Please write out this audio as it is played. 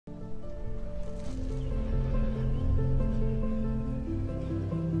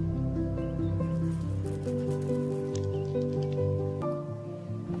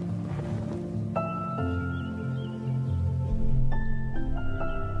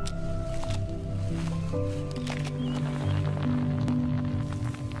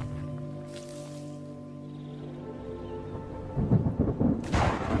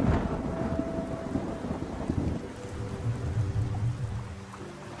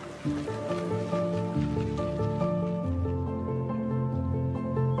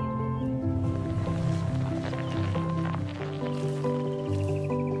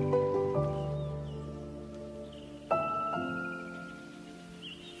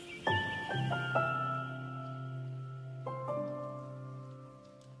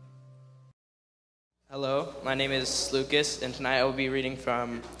Hello, my name is Lucas, and tonight I will be reading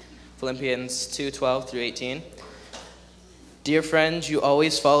from Philippians 2:12 through 18. Dear friends, you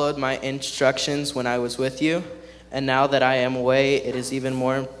always followed my instructions when I was with you, and now that I am away, it is even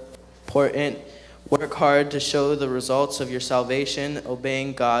more important. Work hard to show the results of your salvation,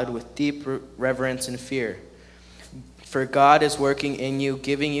 obeying God with deep reverence and fear. For God is working in you,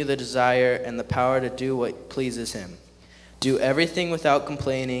 giving you the desire and the power to do what pleases him. Do everything without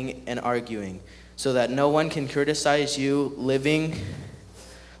complaining and arguing, so that no one can criticize you. Live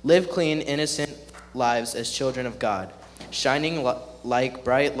clean, innocent lives as children of God, shining like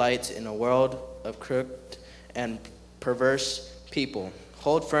bright lights in a world of crooked and perverse people.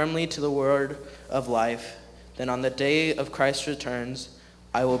 Hold firmly to the word of life. Then on the day of Christ's returns,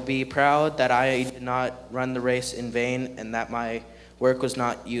 I will be proud that I did not run the race in vain and that my work was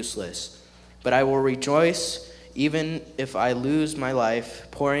not useless. But I will rejoice even if I lose my life,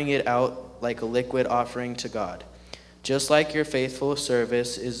 pouring it out like a liquid offering to God. Just like your faithful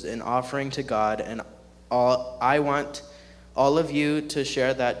service is an offering to God, and I want all of you to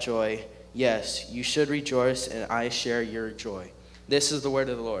share that joy. Yes, you should rejoice, and I share your joy. This is the word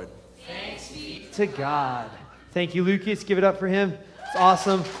of the Lord. Thanks be to God. Thank you, Lucas. Give it up for him. It's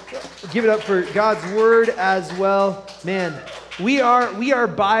awesome. Give it up for God's word as well. Man, we are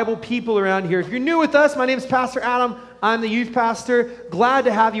Bible people around here. If you're new with us, my name is Pastor Adam. I'm the youth pastor. Glad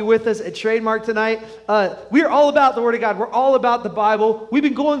to have you with us at Trademark tonight. We are all about the Word of God. We're all about the Bible. We've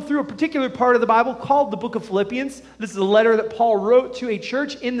been going through a particular part of the Bible called the book of Philippians. This is a letter that Paul wrote to a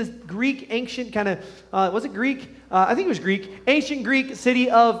church in the Greek, ancient kind of, was it Greek? I think it was Greek. Ancient Greek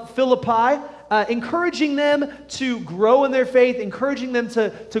city of Philippi. Encouraging them to grow in their faith, encouraging them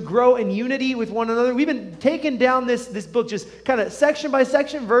to grow in unity with one another. We've been taking down this book, just kind of section by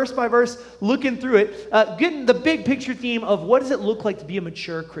section, verse by verse, looking through it, getting the big picture theme of what does it look like to be a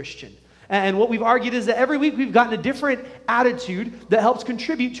mature Christian. And what we've argued is that every week we've gotten a different attitude that helps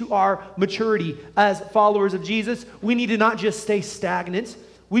contribute to our maturity as followers of Jesus. We need to not just stay stagnant.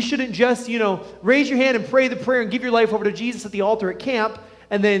 We shouldn't just, raise your hand and pray the prayer and give your life over to Jesus at the altar at camp,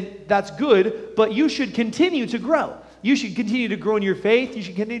 and then that's good, but you should continue to grow. You should continue to grow in your faith. You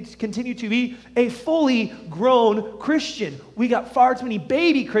should continue to be a fully grown Christian. We got far too many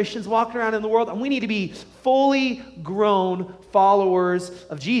baby Christians walking around in the world, and we need to be fully grown followers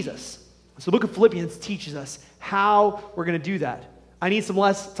of Jesus. So the book of Philippians teaches us how we're going to do that. I need some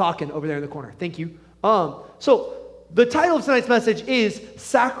less talking over there in the corner. Thank you. So the title of tonight's message is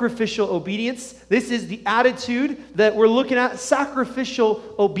Sacrificial Obedience. This is the attitude that we're looking at, sacrificial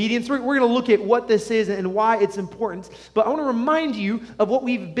obedience. We're going to look at what this is and why it's important. But I want to remind you of what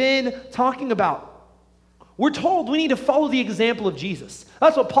we've been talking about. We're told we need to follow the example of Jesus.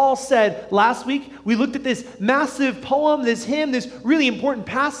 That's what Paul said last week. We looked at this massive poem, this hymn, this really important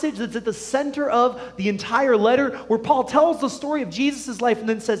passage that's at the center of the entire letter, where Paul tells the story of Jesus' life and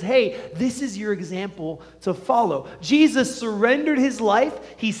then says, hey, this is your example to follow. Jesus surrendered his life.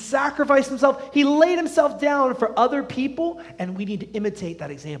 He sacrificed himself. He laid himself down for other people, and we need to imitate that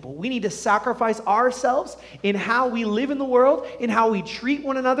example. We need to sacrifice ourselves in how we live in the world, in how we treat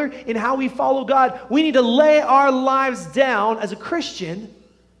one another, in how we follow God. We need to lay our lives down. As a Christian,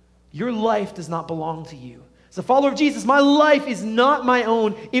 your life does not belong to you. As a follower of Jesus, my life is not my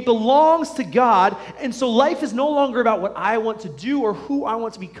own. It belongs to God. And so life is no longer about what I want to do or who I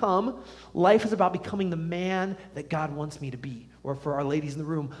want to become. Life is about becoming the man that God wants me to be. Or for our ladies in the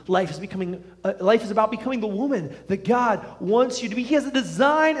room, life is about becoming the woman that God wants you to be. He has a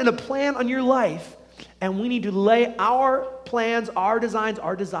design and a plan on your life. And we need to lay our plans, our designs,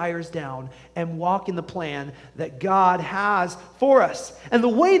 our desires down and walk in the plan that God has for us. And the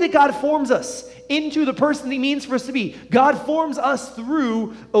way that God forms us into the person that he means for us to be, God forms us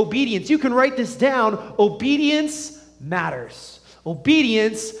through obedience. You can write this down. Obedience matters.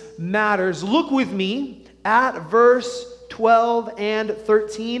 Obedience matters. Look with me at verse 12 and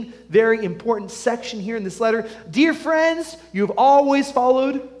 13. Very important section here in this letter. Dear friends, you have always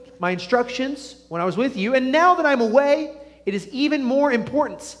followed my instructions when I was with you, and now that I'm away, it is even more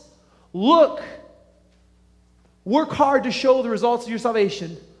important. Work hard to show the results of your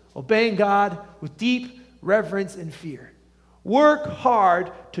salvation, Obeying God with deep reverence and fear. Work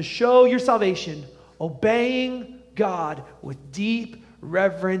hard to show your salvation. Obeying God with deep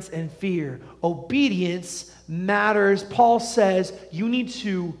reverence and fear. Obedience matters. Paul says you need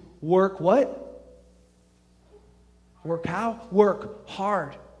to work what? Work how? Work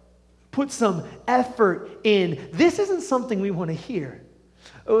hard. Put some effort in. This isn't something we want to hear.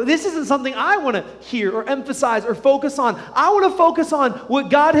 This isn't something I want to hear or emphasize or focus on. I want to focus on what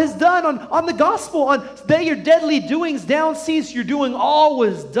God has done, on the gospel, on they your deadly doings down cease, your doing all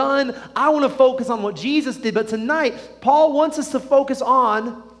was done. I want to focus on what Jesus did. But tonight, Paul wants us to focus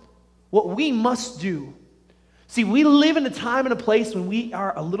on what we must do. See, we live in a time and a place when we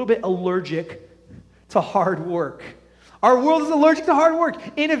are a little bit allergic to hard work. Our world is allergic to hard work.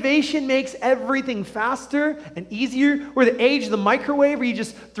 Innovation makes everything faster and easier. We're the age of the microwave where you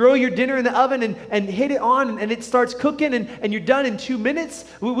just throw your dinner in the oven and hit it on and it starts cooking and you're done in 2 minutes.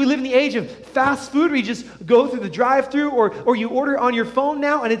 We live in the age of fast food where you just go through the drive-thru or you order on your phone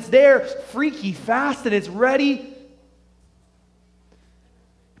now and it's there freaky fast and it's ready.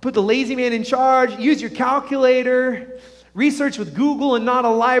 Put the lazy man in charge. Use your calculator. Research with Google and not a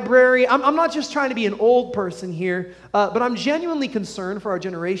library. I'm not just trying to be an old person here, but I'm genuinely concerned for our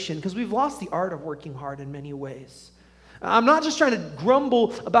generation because we've lost the art of working hard in many ways. I'm not just trying to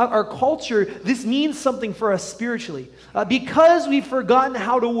grumble about our culture. This means something for us spiritually. Because we've forgotten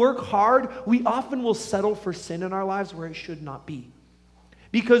how to work hard, we often will settle for sin in our lives where it should not be.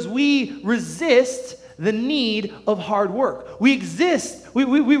 Because we resist the need of hard work. We resist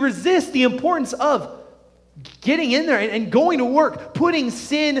the importance of getting in there and going to work, putting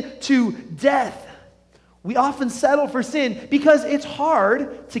sin to death. We often settle for sin because it's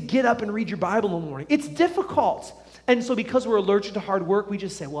hard to get up and read your Bible in the morning. It's difficult. And so because we're allergic to hard work, we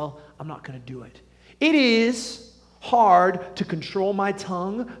just say, well, I'm not going to do it. It is hard to control my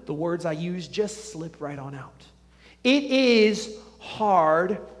tongue. The words I use just slip right on out. It is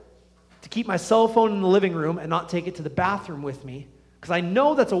hard to keep my cell phone in the living room and not take it to the bathroom with me. Because I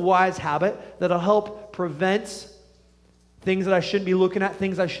know that's a wise habit that'll help prevent things that I shouldn't be looking at,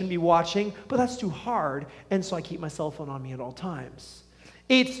 things I shouldn't be watching, but that's too hard, and so I keep my cell phone on me at all times.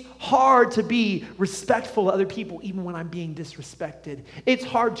 It's hard to be respectful to other people even when I'm being disrespected. It's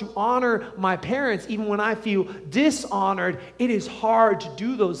hard to honor my parents even when I feel dishonored. It is hard to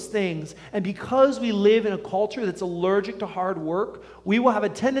do those things, and because we live in a culture that's allergic to hard work, we will have a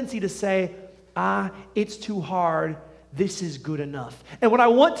tendency to say, it's too hard. This is good enough. And what I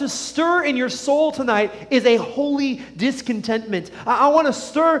want to stir in your soul tonight is a holy discontentment. I want to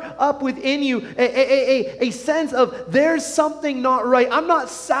stir up within you a sense of there's something not right. I'm not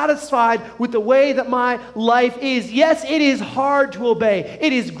satisfied with the way that my life is. Yes, it is hard to obey.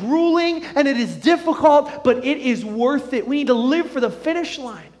 It is grueling and it is difficult, but it is worth it. We need to live for the finish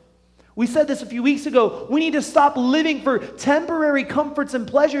line. We said this a few weeks ago. We need to stop living for temporary comforts and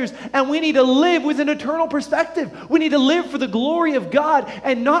pleasures, and we need to live with an eternal perspective. We need to live for the glory of God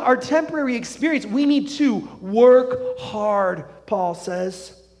and not our temporary experience. We need to work hard, Paul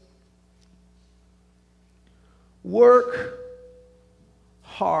says. Work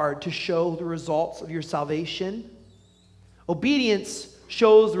hard to show the results of your salvation. Obedience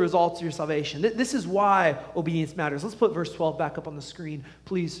shows the results of your salvation. This is why obedience matters. Let's put verse 12 back up on the screen,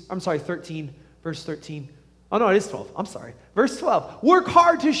 please. I'm sorry, 13, verse 13. Oh, no, it is 12. I'm sorry. Verse 12. Work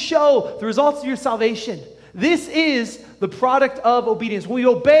hard to show the results of your salvation. This is the product of obedience. When we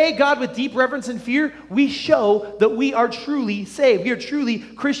obey God with deep reverence and fear, we show that we are truly saved. We are truly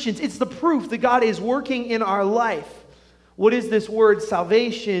Christians. It's the proof that God is working in our life. What does this word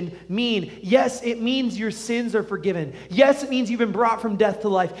salvation mean? Yes, it means your sins are forgiven. Yes, it means you've been brought from death to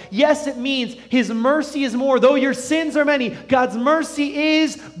life. Yes, it means His mercy is more. Though your sins are many, God's mercy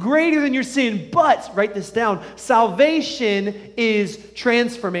is greater than your sin. But, write this down, salvation is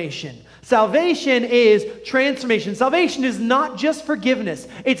transformation. Salvation is transformation. Salvation is not just forgiveness.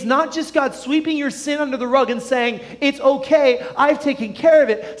 It's not just God sweeping your sin under the rug and saying, it's okay, I've taken care of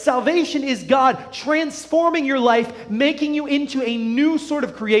it. Salvation is God transforming your life, making you into a new sort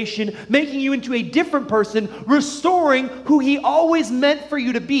of creation, making you into a different person, restoring who He always meant for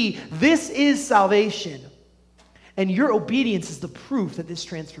you to be. This is salvation. And your obedience is the proof that this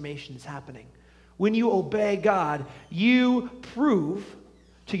transformation is happening. When you obey God, you prove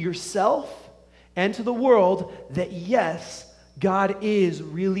to yourself and to the world that yes, God is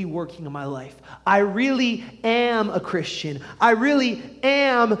really working in my life. I really am a Christian. I really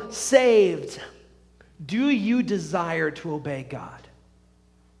am saved. Do you desire to obey God?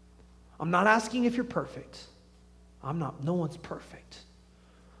 I'm not asking if you're perfect. No one's perfect.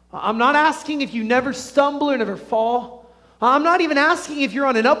 I'm not asking if you never stumble or never fall. I'm not even asking if you're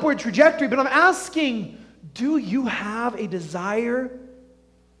on an upward trajectory, but I'm asking, do you have a desire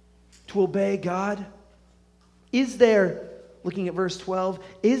to obey God? Is there, looking at verse 12,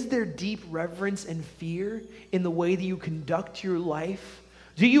 is there deep reverence and fear in the way that you conduct your life?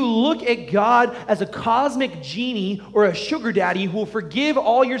 Do you look at God as a cosmic genie or a sugar daddy who will forgive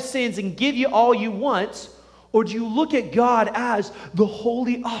all your sins and give you all you want? Or do you look at God as the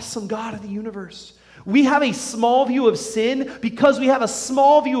holy, awesome God of the universe? We have a small view of sin because we have a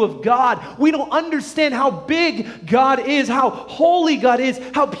small view of God. We don't understand how big God is, how holy God is,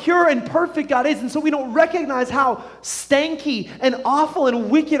 how pure and perfect God is. And so we don't recognize how stanky and awful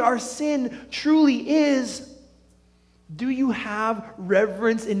and wicked our sin truly is. Do you have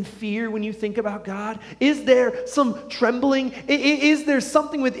reverence and fear when you think about God? Is there some trembling? Is there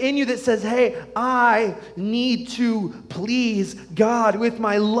something within you that says, hey, I need to please God with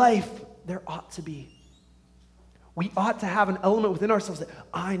my life? There ought to be. We ought to have an element within ourselves that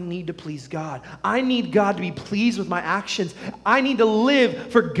I need to please God. I need God to be pleased with my actions. I need to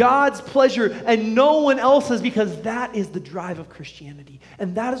live for God's pleasure and no one else's, because that is the drive of Christianity.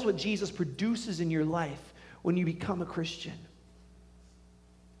 And that is what Jesus produces in your life when you become a Christian.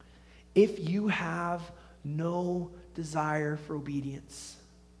 If you have no desire for obedience,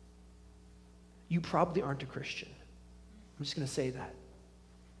 you probably aren't a Christian. I'm just going to say that.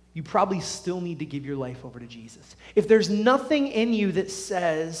 You probably still need to give your life over to Jesus. If there's nothing in you that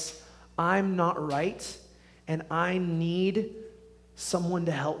says, I'm not right and I need someone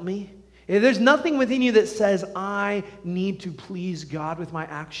to help me, if there's nothing within you that says, I need to please God with my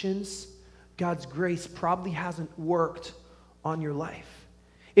actions, God's grace probably hasn't worked on your life.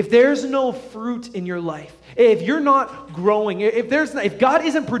 If there's no fruit in your life, if you're not growing, if God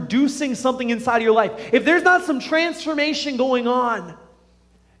isn't producing something inside of your life, if there's not some transformation going on,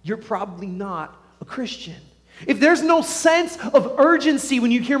 you're probably not a Christian. If there's no sense of urgency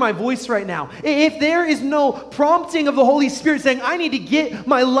when you hear my voice right now, if there is no prompting of the Holy Spirit saying, I need to get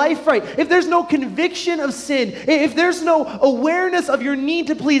my life right, if there's no conviction of sin, if there's no awareness of your need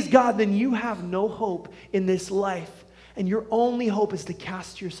to please God, then you have no hope in this life. And your only hope is to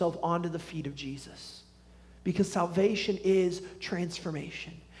cast yourself onto the feet of Jesus. Because salvation is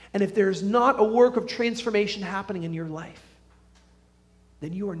transformation. And if there's not a work of transformation happening in your life,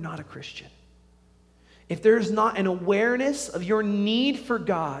 then you are not a Christian. If there's not an awareness of your need for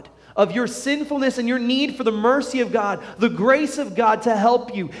God, of your sinfulness and your need for the mercy of God, the grace of God to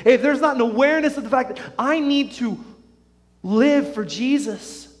help you, if there's not an awareness of the fact that I need to live for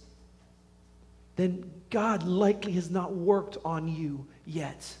Jesus, then God likely has not worked on you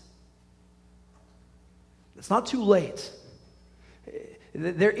yet. It's not too late.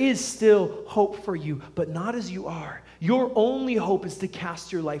 There is still hope for you, but not as you are. Your only hope is to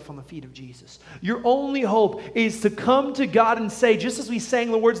cast your life on the feet of Jesus. Your only hope is to come to God and say, just as we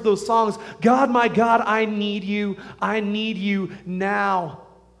sang the words of those songs, God, my God, I need you now.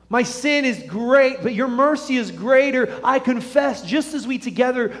 My sin is great, but your mercy is greater. I confess, just as we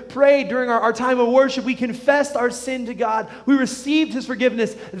together prayed during our time of worship, we confessed our sin to God. We received his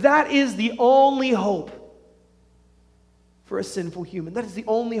forgiveness. That is the only hope for a sinful human. That is the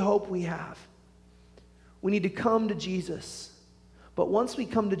only hope we have. We need to come to Jesus. But once we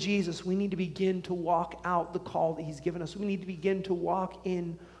come to Jesus, we need to begin to walk out the call that he's given us. We need to begin to walk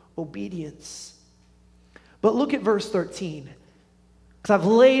in obedience. But look at verse 13. Because I've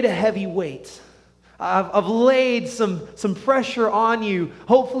laid a heavy weight. I've laid some pressure on you.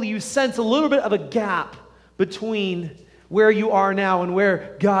 Hopefully you sense a little bit of a gap between where you are now and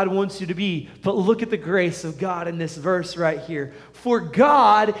where God wants you to be. But look at the grace of God in this verse right here. For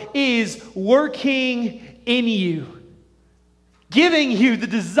God is working in you, giving you the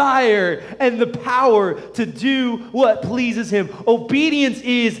desire and the power to do what pleases him. Obedience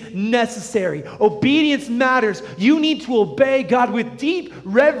is necessary. Obedience matters. You need to obey God with deep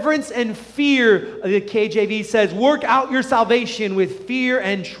reverence and fear. The KJV says, work out your salvation with fear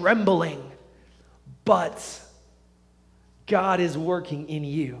and trembling. But God is working in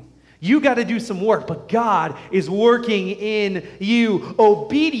you. You got to do some work, but God is working in you.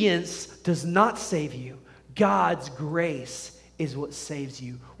 Obedience does not save you. God's grace is what saves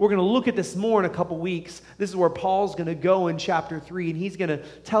you. We're going to look at this more in a couple weeks. This is where Paul's going to go in chapter 3, and he's going to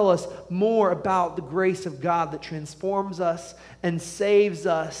tell us more about the grace of God that transforms us and saves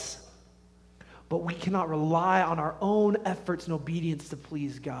us. But we cannot rely on our own efforts and obedience to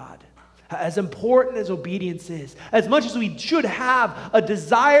please God. As important as obedience is, as much as we should have a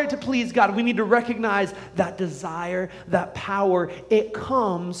desire to please God, we need to recognize that desire, that power, it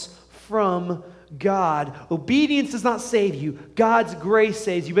comes from God. Obedience does not save you. God's grace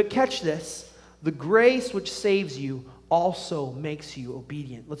saves you. But catch this. The grace which saves you also makes you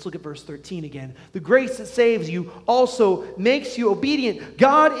obedient. Let's look at verse 13 again. The grace that saves you also makes you obedient.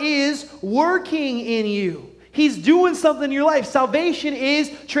 God is working in you. He's doing something in your life. Salvation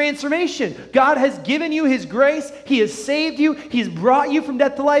is transformation. God has given you His grace. He has saved you. He's brought you from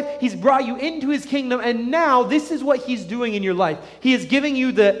death to life. He's brought you into His kingdom. And now this is what He's doing in your life. He is giving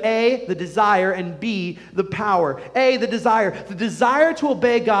you the A, the desire, and B, the power. A, the desire. The desire to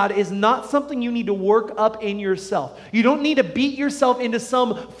obey God is not something you need to work up in yourself. You don't need to beat yourself into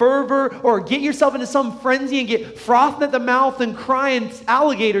some fervor or get yourself into some frenzy and get frothed at the mouth and crying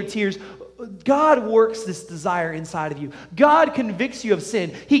alligator tears. God works this desire inside of you. God convicts you of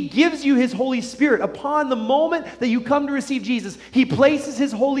sin. He gives you His Holy Spirit. Upon the moment that you come to receive Jesus, He places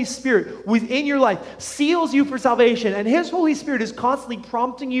His Holy Spirit within your life, seals you for salvation, and His Holy Spirit is constantly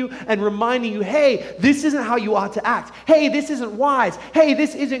prompting you and reminding you, hey, this isn't how you ought to act. Hey, this isn't wise. Hey,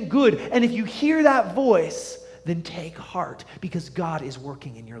 this isn't good. And if you hear that voice, then take heart, because God is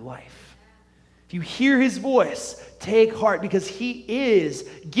working in your life. If you hear His voice, take heart, because He is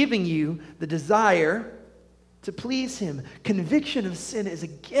giving you the desire to please Him. Conviction of sin is a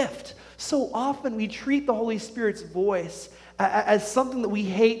gift. So often we treat the Holy Spirit's voice as something that we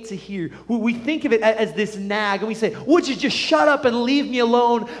hate to hear. We think of it as this nag, and we say, would you just shut up and leave me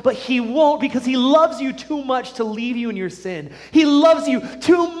alone? But He won't, because He loves you too much to leave you in your sin. He loves you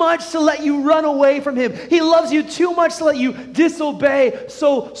too much to let you run away from Him. He loves you too much to let you disobey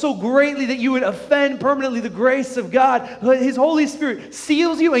so greatly that you would offend permanently the grace of God. His Holy Spirit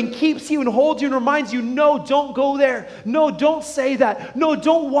seals you and keeps you and holds you and reminds you, no, don't go there. No, don't say that. No,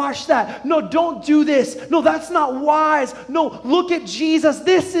 don't wash that. No, don't do this. No, that's not wise. No, look at Jesus.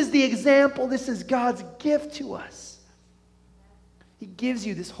 This is the example. This is God's gift to us. He gives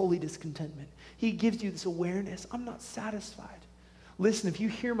you this holy discontentment. He gives you this awareness. I'm not satisfied. Listen, if you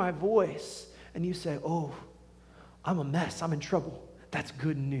hear my voice and you say, oh, I'm a mess, I'm in trouble, that's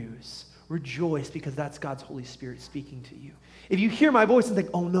good news. Rejoice, because that's God's Holy Spirit speaking to you. If you hear my voice and think,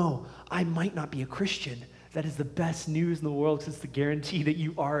 oh no, I might not be a Christian, that is the best news in the world, because it's the guarantee that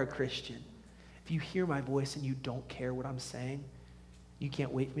you are a Christian. If you hear my voice and you don't care what I'm saying, you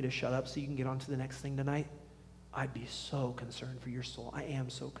can't wait for me to shut up so you can get on to the next thing tonight, I'd be so concerned for your soul. I am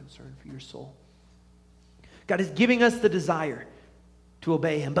so concerned for your soul. God is giving us the desire to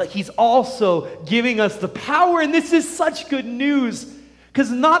obey Him, but He's also giving us the power, and this is such good news. Because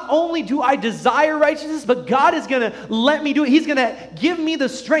not only do I desire righteousness, but God is going to let me do it. He's going to give me the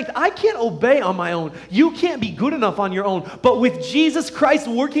strength. I can't obey on my own. You can't be good enough on your own. But with Jesus Christ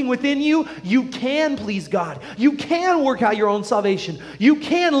working within you, you can please God. You can work out your own salvation. You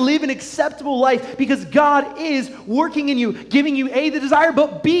can live an acceptable life, because God is working in you, giving you A, the desire,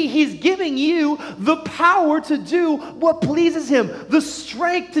 but B, He's giving you the power to do what pleases Him, the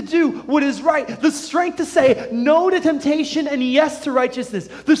strength to do what is right, the strength to say no to temptation and yes to righteousness.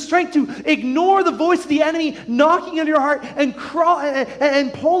 The strength to ignore the voice of the enemy knocking on your heart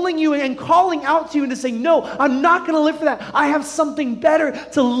and pulling you and calling out to you and to say, no, I'm not going to live for that. I have something better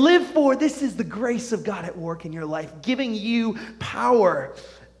to live for. This is the grace of God at work in your life, giving you power.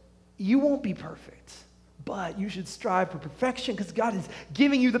 You won't be perfect, but you should strive for perfection, because God is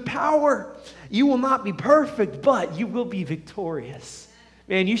giving you the power. You will not be perfect, but you will be victorious.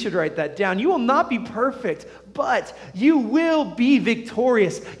 Man, you should write that down. You will not be perfect, but you will be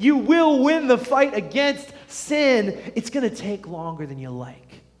victorious. You will win the fight against sin. It's going to take longer than you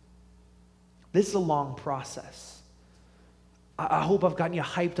like. This is a long process. I hope I've gotten you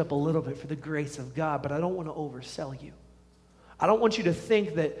hyped up a little bit for the grace of God, but I don't want to oversell you. I don't want you to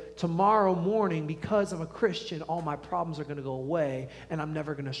think that tomorrow morning, because I'm a Christian, all my problems are going to go away and I'm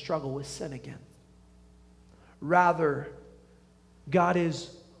never going to struggle with sin again. Rather, God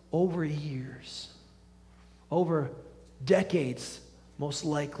is over years, over decades, most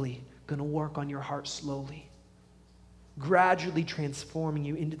likely, going to work on your heart slowly, gradually transforming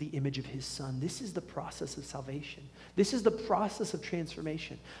you into the image of His Son. This is the process of salvation. This is the process of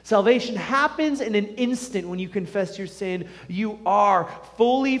transformation. Salvation happens in an instant when you confess your sin. You are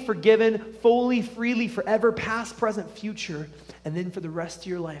fully forgiven, fully, freely, forever, past, present, future. And then for the rest of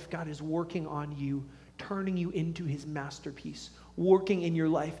your life, God is working on you, turning you into His masterpiece, working in your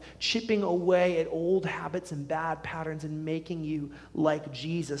life, chipping away at old habits and bad patterns and making you like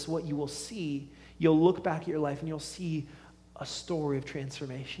Jesus. What you will see, you'll look back at your life and you'll see a story of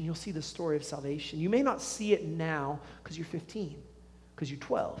transformation. You'll see the story of salvation. You may not see it now because you're 15, because you're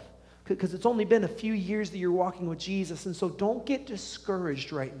 12, because it's only been a few years that you're walking with Jesus. And so don't get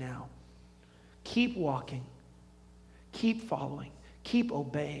discouraged right now. Keep walking, keep following, keep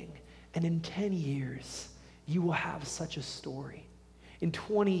obeying. And in 10 years, you will have such a story. In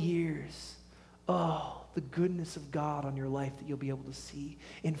 20 years, Oh, the goodness of God on your life that you'll be able to see.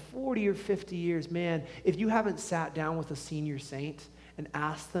 In 40 or 50 years, man, if you haven't sat down with a senior saint and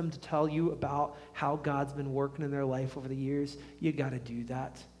asked them to tell you about how God's been working in their life over the years, you got to do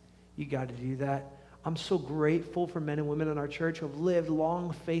that. You got to do that. I'm so grateful for men and women in our church who have lived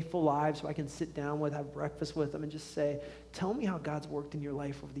long, faithful lives who I can sit down with, have breakfast with them, and just say, tell me how God's worked in your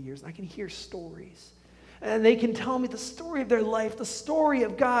life over the years. And I can hear stories. And they can tell me the story of their life, the story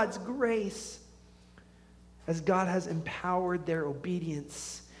of God's grace, as God has empowered their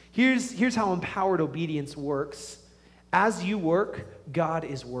obedience. Here's how empowered obedience works. As you work, God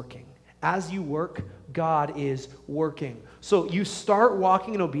is working. As you work, God is working. So you start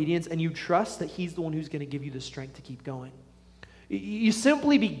walking in obedience and you trust that He's the one who's going to give you the strength to keep going. You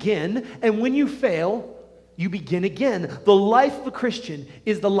simply begin, and when you fail, you begin again. The life of a Christian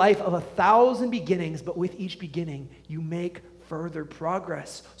is the life of 1,000 beginnings, but with each beginning, you make further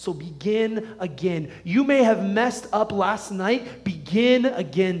progress. So begin again. You may have messed up last night. Begin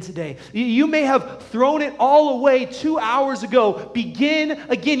again today. You may have thrown it all away 2 hours ago. Begin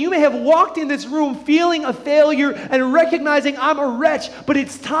again. You may have walked in this room feeling a failure and recognizing I'm a wretch, but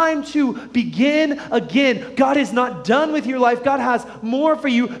it's time to begin again. God is not done with your life. God has more for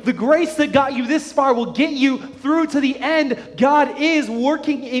you. The grace that got you this far will get you through to the end. God is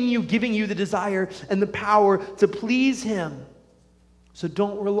working in you, giving you the desire and the power to please Him. So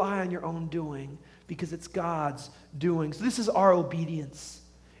don't rely on your own doing, because it's God's doing. So this is our obedience.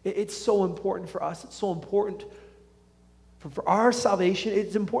 It's so important for us. It's so important for our salvation.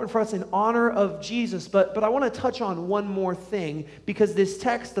 It's important for us in honor of Jesus. But I want to touch on one more thing, because this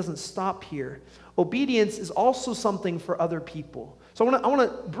text doesn't stop here. Obedience is also something for other people. So I want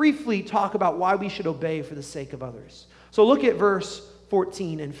to briefly talk about why we should obey for the sake of others. So look at verse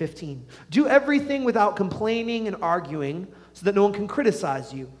 14 and 15. Do everything without complaining and arguing, so that no one can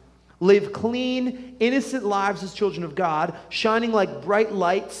criticize you. Live clean, innocent lives as children of God, shining like bright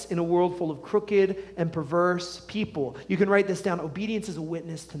lights in a world full of crooked and perverse people. You can write this down. Obedience is a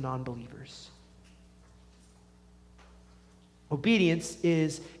witness to non-believers. Obedience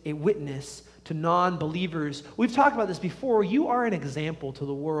is a witness to non-believers. We've talked about this before. You are an example to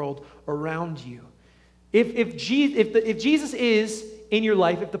the world around you. If Jesus is in your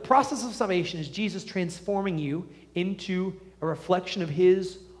life, if the process of salvation is Jesus transforming you into a reflection of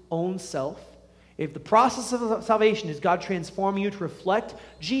His own self, if the process of salvation is God transforming you to reflect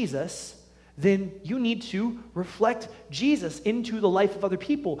Jesus, then you need to reflect Jesus into the life of other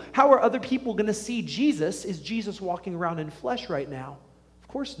people. How are other people going to see Jesus? Is Jesus walking around in flesh right now? Of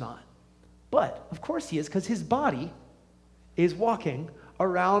course not. But, of course He is, because His body is walking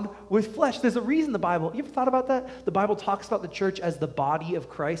around with flesh. There's a reason the Bible, you ever thought about that? The Bible talks about the church as the body of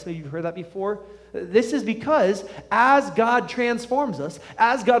Christ. Maybe you've heard that before. This is because as God transforms us,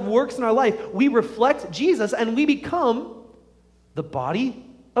 as God works in our life, we reflect Jesus and we become the body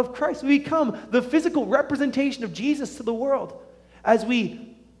of Christ. We become the physical representation of Jesus to the world as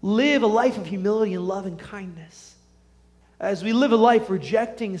we live a life of humility and love and kindness. As we live a life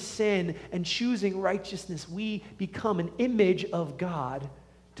rejecting sin and choosing righteousness, we become an image of God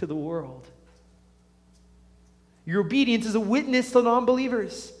to the world. Your obedience is a witness to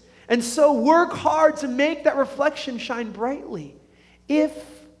non-believers. And so work hard to make that reflection shine brightly. If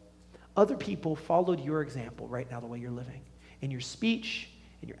other people followed your example right now, the way you're living, in your speech,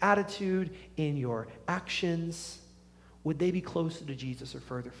 in your attitude, in your actions, would they be closer to Jesus or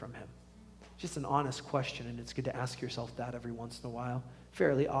further from Him? Just an honest question, and it's good to ask yourself that every once in a while,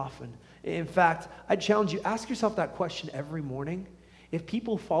 fairly often. In fact, I challenge you, ask yourself that question every morning. If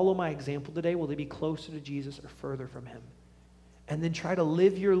people follow my example today, will they be closer to Jesus or further from Him? And then try to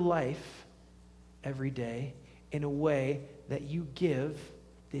live your life every day in a way that you give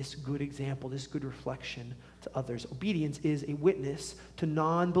this good example, this good reflection to others. Obedience is a witness to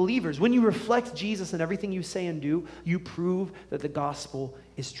non-believers. When you reflect Jesus in everything you say and do, you prove that the gospel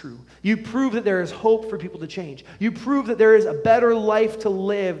is true. You prove that there is hope for people to change. You prove that there is a better life to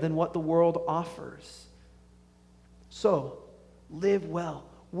live than what the world offers. So, live well,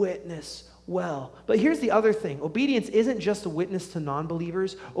 witness well. But here's the other thing. Obedience isn't just a witness to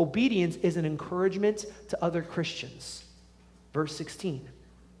non-believers. Obedience is an encouragement to other Christians. Verse 16.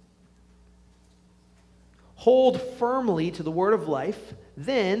 Hold firmly to the word of life.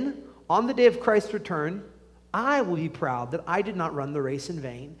 Then, on the day of Christ's return, I will be proud that I did not run the race in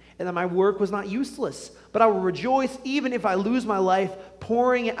vain and that my work was not useless. But I will rejoice even if I lose my life,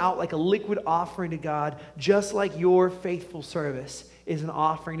 pouring it out like a liquid offering to God, just like your faithful service is an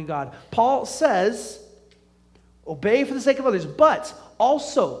offering to God. Paul says, obey for the sake of others, but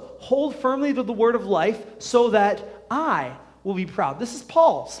also hold firmly to the word of life so that I will be proud. This is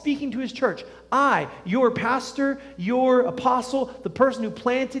Paul speaking to his church. I, your pastor, your apostle, the person who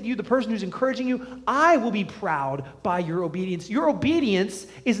planted you, the person who's encouraging you, I will be proud by your obedience. Your obedience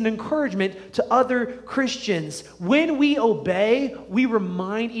is an encouragement to other Christians. When we obey, we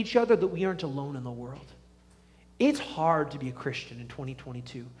remind each other that we aren't alone in the world. It's hard to be a Christian in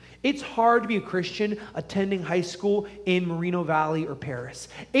 2022. It's hard to be a Christian attending high school in Moreno Valley or Paris.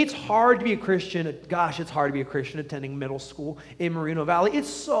 It's hard to be a Christian, gosh, it's hard to be a Christian attending middle school in Moreno Valley. It's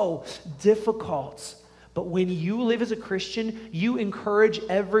so difficult. But when you live as a Christian, you encourage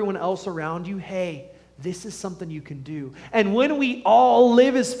everyone else around you, hey, this is something you can do. And when we all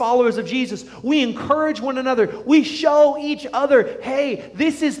live as followers of Jesus, we encourage one another. We show each other, hey,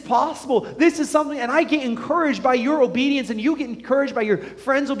 this is possible. This is something, and I get encouraged by your obedience, and you get encouraged by your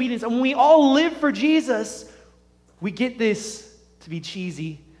friend's obedience. And when we all live for Jesus, we get this, to be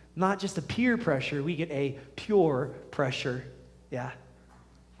cheesy, not just a peer pressure, we get a pure pressure. Yeah,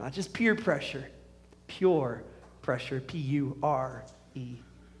 not just peer pressure, pure pressure, P-U-R-E.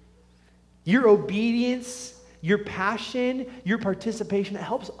 Your obedience, your passion, your participation, it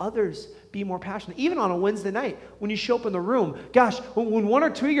helps others be more passionate. Even on a Wednesday night, when you show up in the room, gosh, when one or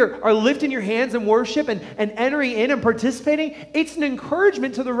two of you are lifting your hands in worship and entering in and participating, it's an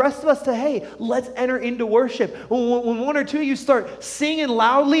encouragement to the rest of us to, hey, let's enter into worship. When one or two of you start singing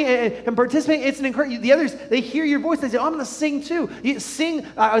loudly and participating, it's an encouragement. The others, they hear your voice, they say, oh, I'm going to sing too. You sing.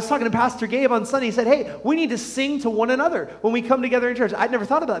 I was talking to Pastor Gabe on Sunday. He said, hey, we need to sing to one another when we come together in church. I'd never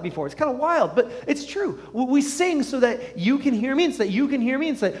thought about that before. It's kind of wild, but it's true. We sing so that you can hear me and so that you can hear me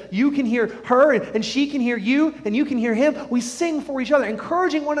and so that you can hear her and she can hear you and you can hear him. We sing for each other,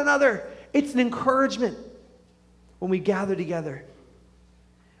 encouraging one another. It's an encouragement when we gather together.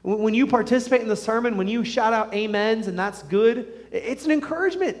 When you participate in the sermon, when you shout out amens and that's good, it's an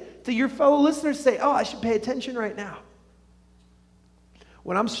encouragement to your fellow listeners to say, oh, I should pay attention right now.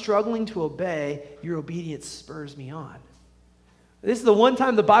 When I'm struggling to obey, your obedience spurs me on. This is the one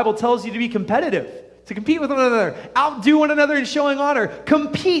time the Bible tells you to be competitive. To compete with one another, outdo one another in showing honor,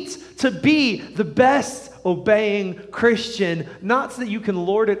 compete to be the best obeying Christian, not so that you can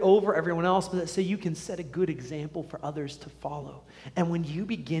lord it over everyone else, but so you can set a good example for others to follow. And when you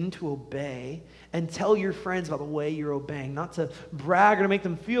begin to obey and tell your friends about the way you're obeying, not to brag or to make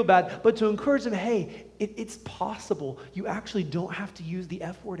them feel bad, but to encourage them, hey, it's possible. You actually don't have to use the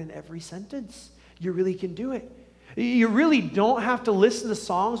F word in every sentence. You really can do it. You really don't have to listen to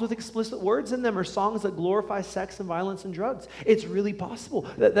songs with explicit words in them or songs that glorify sex and violence and drugs. It's really possible.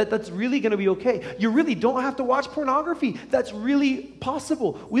 That's really going to be okay. You really don't have to watch pornography. That's really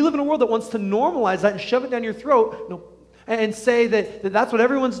possible. We live in a world that wants to normalize that and shove it down your throat and say that that's what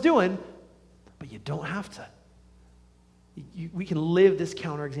everyone's doing, but you don't have to. We can live this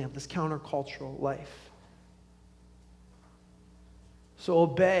counterexample, this countercultural life. So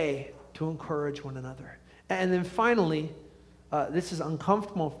obey to encourage one another. And then finally, this is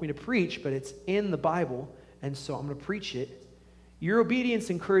uncomfortable for me to preach, but it's in the Bible, and so I'm going to preach it. Your obedience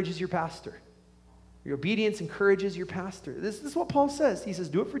encourages your pastor. Your obedience encourages your pastor. This is what Paul says. He says,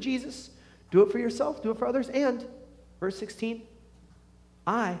 do it for Jesus, do it for yourself, do it for others, and, verse 16,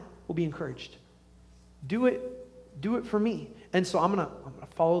 I will be encouraged. Do it for me. And so I'm going to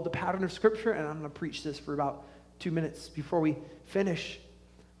follow the pattern of Scripture, and I'm going to preach this for about 2 minutes before we finish.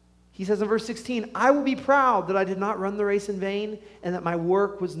 He says in verse 16, I will be proud that I did not run the race in vain and that my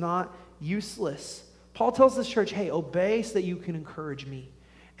work was not useless. Paul tells this church, hey, obey so that you can encourage me.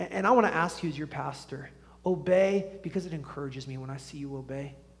 And I want to ask you as your pastor, obey because it encourages me when I see you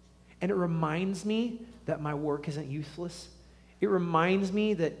obey. And it reminds me that my work isn't useless. It reminds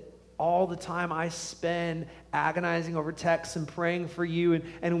me that all the time I spend agonizing over texts and praying for you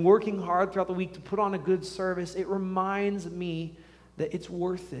and working hard throughout the week to put on a good service, it reminds me that it's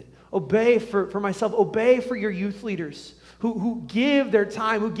worth it. Obey for myself. Obey for your youth leaders who give their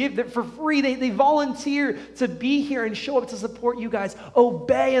time, who give that for free. They volunteer to be here and show up to support you guys.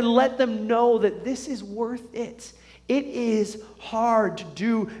 Obey and let them know that this is worth it. It is hard to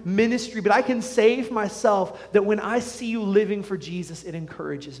do ministry, but I can say for myself that when I see you living for Jesus, it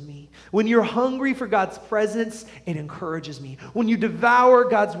encourages me. When you're hungry for God's presence, it encourages me. When you devour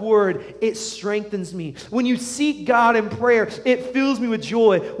God's word, it strengthens me. When you seek God in prayer, it fills me with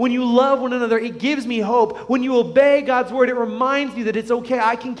joy. When you love one another, it gives me hope. When you obey God's word, it reminds me that it's okay.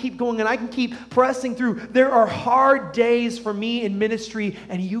 I can keep going and I can keep pressing through. There are hard days for me in ministry,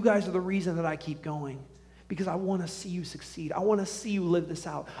 and you guys are the reason that I keep going. Because I want to see you succeed. I want to see you live this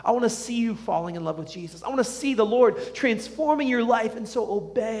out. I want to see you falling in love with Jesus. I want to see the Lord transforming your life. And so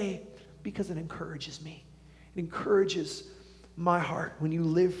obey because it encourages me. It encourages my heart when you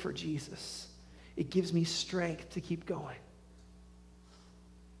live for Jesus. It gives me strength to keep going.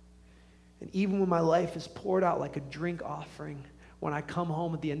 And even when my life is poured out like a drink offering, when I come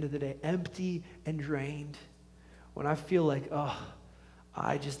home at the end of the day empty and drained, when I feel like, oh,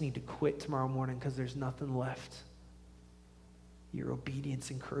 I just need to quit tomorrow morning because there's nothing left, your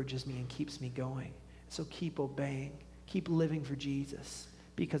obedience encourages me and keeps me going. So keep obeying. Keep living for Jesus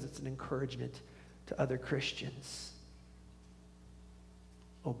because it's an encouragement to other Christians.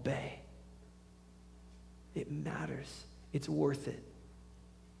 Obey. It matters. It's worth it.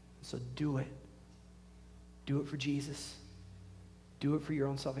 So do it. Do it for Jesus. Do it for your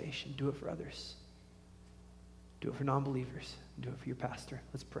own salvation. Do it for others. Do it for non-believers. Do it for your pastor.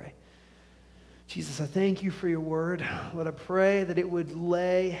 Let's pray. Jesus, I thank you for your word. Lord, I pray that it would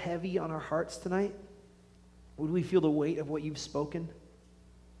lay heavy on our hearts tonight. Would we feel the weight of what you've spoken?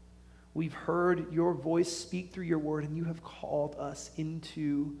 We've heard your voice speak through your word, and you have called us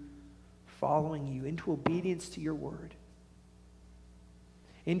into following you, into obedience to your word,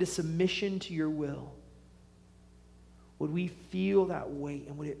 into submission to your will. Would we feel that weight,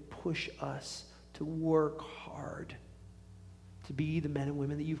 and would it push us to work hard to be the men and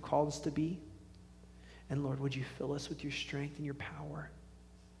women that you've called us to be? And Lord, would you fill us with your strength and your power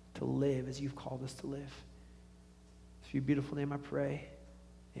to live as you've called us to live? For your beautiful name I pray.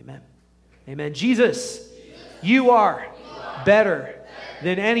 Amen. Amen. Jesus, you are better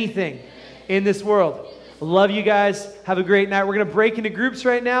than anything in this world. Love you guys. Have a great night. We're going to break into groups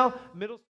right now.